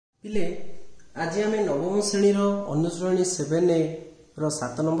पिले आज आम नवम श्रेणी अनुश्रेणी 7 रो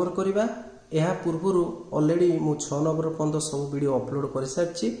 7 नंबर करवा। यह पूर्वर ऑलरेडी मु 6 नंबर पर्यंत सब वीडियो अपलोड कर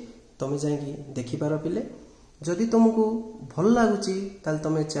सारी तुम जा देखिपार। पिले जदि तुमको भल लगुच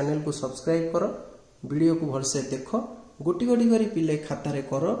तुम चैनल को सब्सक्राइब कर, वीडियो को भलसे देख, गोटी गोटी कर पिले खातार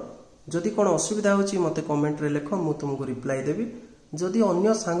कर। जदि कौन असुविधा होची मते कमेंट रे लिख, मु तुमको रिप्लाई देवी। जदि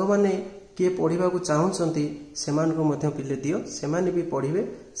अन्य सांग माने किए पढ़ा चाहूँगी से पिले दियो, से भी पढ़े,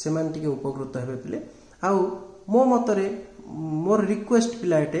 से उपकृत हे। पिले आउ मो मतरे मोर रिक्वेस्ट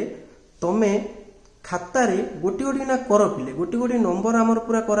पिलाटे तमे खातारे गोटी गोटी ना कर। पिले गोटी गोटी नंबर आमर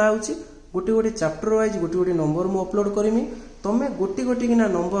पूरा कराऊँगी, गोटी गोटी चैप्टर वाइज गोटी गोटी नंबर मु अपलोड करमी। तमे गोटी गोटी किना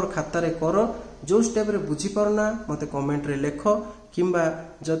नंबर खातारे कर। जो स्टेप रे बुझी पारना मते कमेंट रे लिख, किंबा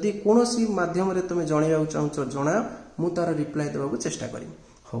जदि कोनोसी माध्यम रे तमे जणाइबा चाहूछ जणा, मु तार रिप्लाई देबाकू चेष्टा करिम।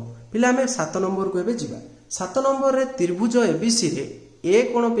 हो पिला हमें 7 नंबर को एबे जीवा। 7 नंबर रे त्रिभुज एबीसी रे ए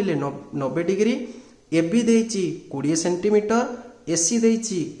कोण पिले 90 degree, AB देइची 20 centimetre, AC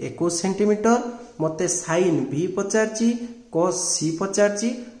देइची 21 centimetre, मते साइन बी पचारची, कॉस सी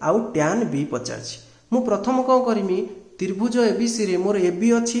पचारची, आउ टैन बी पचारची। मु प्रथम को करिमी, त्रिभुज एबीसी रे मोर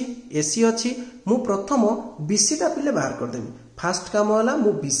एबी अछि, एसी अछि, मु प्रथम बीसी टा पिले बाहर कर देमी। फास्ट काम होला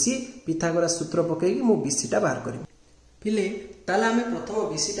मु बीसी पिथागोरस सूत्र पकेगी मु बीसी टा बाहर करिमी। पिले ताले आमे प्रथम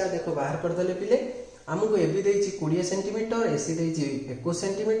बीसी टा देखो बाहर कर देले। पिले हमको AB देइची 20 centimetre, AC देइची 21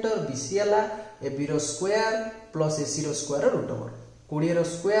 centimetre, BC आला एबी रो स्क्वायर प्लस एसी रो स्क्वायर रूट ओवर 20 रो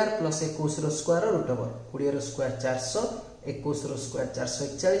स्क्वायर प्लस 21 रो स्क्वायर रूट ओवर 20 रो स्क्वायर 400, 21 रो स्क्वायर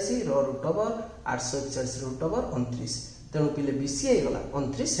 441 रो रूट ओवर 841 रूट ओवर 29। तेणु पिले बीसी हे गला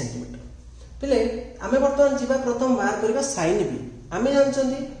 29 सेंटीमीटर। पिले आमे वर्तमान जीवा प्रथम बाहर करबा साइन बी। आमे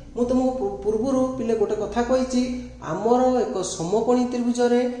जानचंदी मु तुमको पूर्वर पिले गोटे कथा कही, आमर एक समकोणी त्रिभुज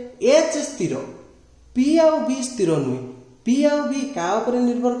रे एच स्थिर, पी आउ बी स्थिर नुहे। पी आउ बी का ऊपर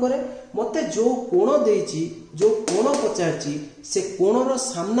निर्भर करे, मते जो कोण देइची, जो कोण पचारची, से कोण रो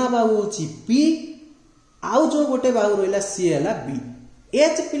सामना बाहु होची पी, आउ जो गोटे बाहु रहिला सी हैला बी।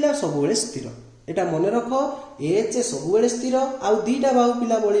 एच पिला सब बेले स्थिर, एटा मने रख। एच सब बेले स्थिर, आउ दीटा बाहु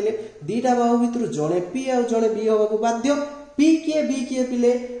पिला बळिले, दीटा बाहु भितर जणे पी आउ जणे बी होबाकू बाध्य। पी किए बी किए पिले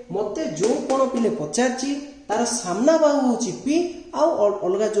मते जो कोण पिले पचारची तार सामना बाहु होची पी, आउ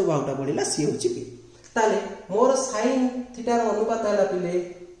अलगा जो बाहुटा बढिला सी होची पी। ताले मोर साइन थीटा रो अनुपात हैला पिले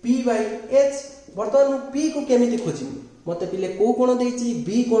पी बाय एच। वर्तमान पी को केमिति खोजिमि, मते पिले को कोण देइची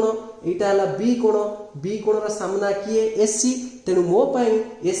बी कोण, एटा हैला बी कोण, बी कोण रो सामना किए एसी। तेनु मो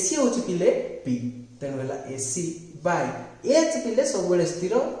पई एसी होची पिले पी, तेनु हैला एसी बाय एच। पिले सब बेले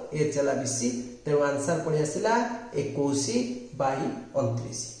स्थिर, एच हैला बीसी। तेनु आंसर पड़ी आसिला 21 बाय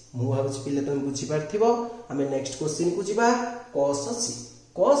 29। मु भाबुछि पिले तुम बुझी पारथिबो। हमें नेक्स्ट क्वेश्चन को जीवा। cos सी,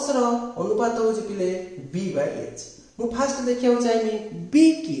 cos रो अनुपात होछि पिले b बाय h। मु फास्ट देखियो चाहमी b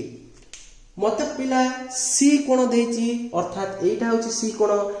किए, मते पिला c कोण देछि, अर्थात एटा होछि c कोण।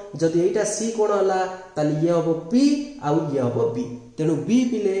 जदि एटा c कोण हला ताली ये हबो p आउ ये हबो b, तेनु b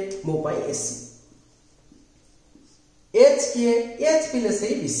पिले मो पाई ac। h किए, h पिले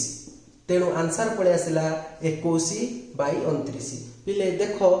सही bc। तेनु आंसर पळे आसिला 21 बाय 29। पिले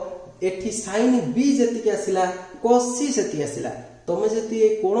देखो एठी साइन बी जति आसिला, cos सी सेति आसिला। तमे जति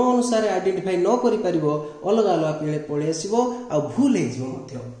कोण अनुसार आइडेंटिफाई न करि परिबो, अलगा अलगा पिले पळे आसीबो आ भूल हे जिवो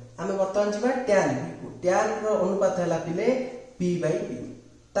मध्य। आमे वर्तमान जिबा tan बी को। tan रो अनुपात हैला पिले p बाय b।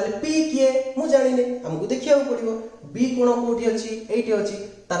 ताले p किए मु जानिने, हमकु देखिया पड़िबो b कोण कोठी अछि, एठी अछि,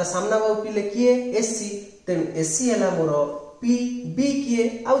 तार सामना बाहु पिले किए ac। तेनु ac हैला मोर p, b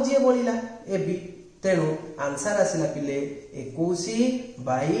किए आउ जे बोलिला ab। तेणु आंसर आसिला पिले 21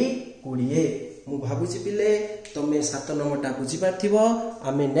 बाय 20। मु भाबुछि पिले तमे 7 नंबरटा बुझी पारथिबो।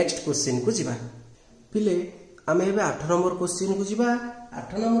 आमे नेक्स्ट क्वेश्चन को जीवा। पिले आमे एबे 8 नंबर क्वेश्चन को जीवा।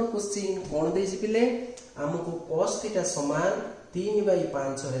 8 नंबर क्वेश्चन कोन देछि पिले, हमको cos थीटा समान 3 बाय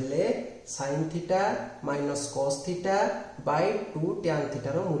 5 हेले sin theta minus cos theta by 2 tan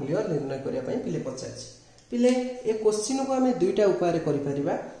theta rho मूल्य निर्णय करिया पई पिले पचाछि। पिले ए क्वेश्चन को आमे दुईटा उपाय रे करि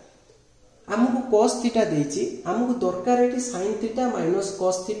परिबा। हमको cos थीटा देछि, हमको दरकार eighty sin theta minus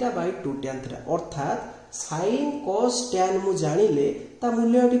cos theta by 2 tan theta, अर्थात sin cos tan मु जानिले ता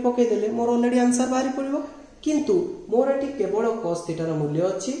मूल्य एटी पके देले मोर ऑलरेडी आंसर बाहरी पड़िबो। किंतु मोर एटी केवल cos थीटा रो मूल्य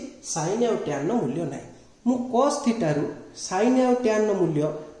अछि, sin आ tan रो मूल्य नै। मु cos थीटा रु sin आ tan रो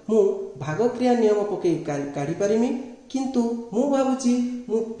मूल्य मु भागक्रिया नियम पके काढी परिमी। किंतु मु भाबुची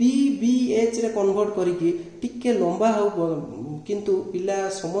मु p b h रे कन्वर्ट करिकि टिके लंबा हो, किंतु पिला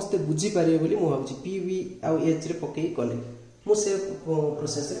समस्त बुझी पारे बोली मु भाबुची p b आ h रे पके कले मु से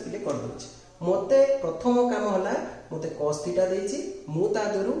प्रोसेस रे पिले कर दोछि। मते प्रथम काम होला, मते cos थीटा देछि, मु ता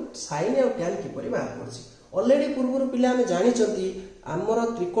दरु sin आ tan कि परि बाहर करछि। ऑलरेडी पूर्व पिला में जानी आमर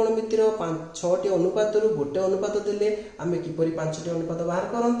त्रिकोणमितिर 6टी अनुपात गोटे अनुपात देले आमे किपरि 5टी अनुपात बाहर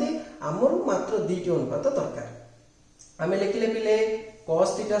करते आमर मात्र 2टी अनुपात दरकार। आमे लिखिले पिले cos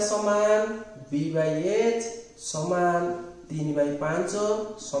थीटा समान b/h समान 3/5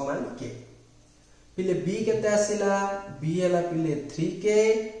 समान k। पिले b केते आसिला b हैला पिले 3k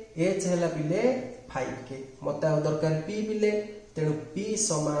h हैला पिले 5k मते आ दरकार p पिले तेणु p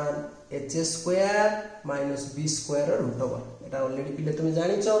समान h square minus b square root over एटा ऑलरेडी पिले तुम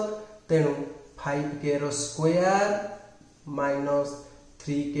जानिचो तेणु 5k रो स्क्वायर माइनस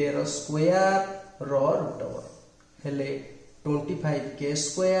 3k रो स्क्वायर रो रूट ओवर हेले 25k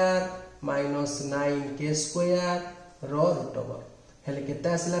square minus 9k square rho root over हेले केते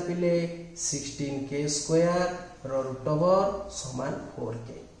आसिला पिले 16k square rho root over समान 4k।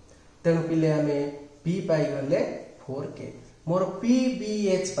 तेणु पिले आमे p पाई गले 4k मोर p b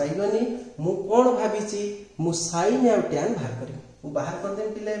h पाई गनी मु कोन भाबिची मु sin आ tan बाहर करी मु बाहर कर देम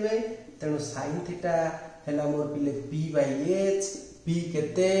पिले बे। तेणु sin थीटा हैला मोर पिले p h p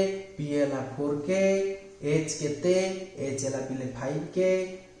केते p हैला 4k h केते h हैला पिले 5k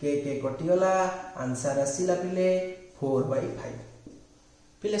k k कटि गला आंसर आसीला पिले 4/5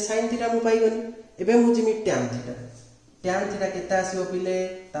 पिले sin थीटा मु पाई गनी। एबे मु जिमी tan थीटा केते आसीबो पिले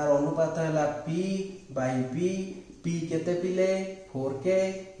तार अनुपात हैला p/b p केते पिले 4k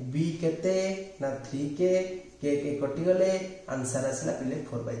b केते ना 3k k k कटि गले आंसर आसीला पिले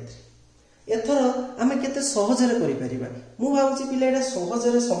 4/3। एथरो आमे केते सहज रे करि परिबा मु भाउची पिले एटा सहज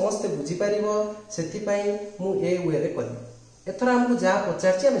रे समस्त बुझी परिबो सेति पई मु ए वे रे करी। एथरो हमकु जा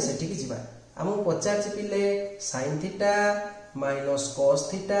पचारची आमे सेठी की जिबा हमकु पचारची पिले sin theta minus cos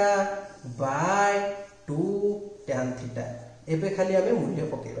theta by 2 tan theta. एबे खाली आमे मूल्य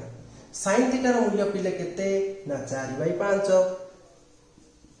पकेबा sin थीटा रो मूल्य पिले केते ना 4/5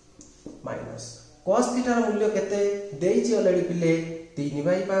 माइनस cos थीटा रो मूल्य केते देइची ऑलरेडी पिले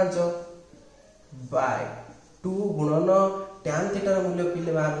 3/5 बाय 2 गुणन tan थीटा रो मूल्य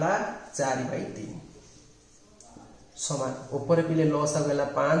पिले बाहरला 4/3 समान ऊपर पिले लॉस आ गेला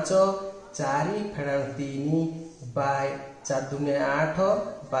 5 4 फेडा 3 बाय 4 दुने 8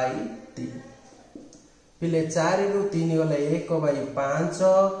 बाय 3 पिले 4 रु 3 गला 1/5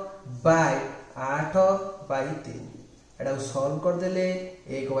 बाय 8/3 एटा सॉल्व कर देले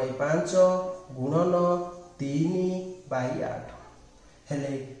 1/5 गुणन 3/8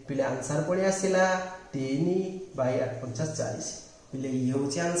 हेले पिले आंसर पड़ी आसिला 3/8 40 पिले ये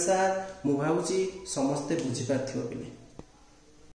होची आंसर मु भाउची समस्त बुझी पाथियो पिले।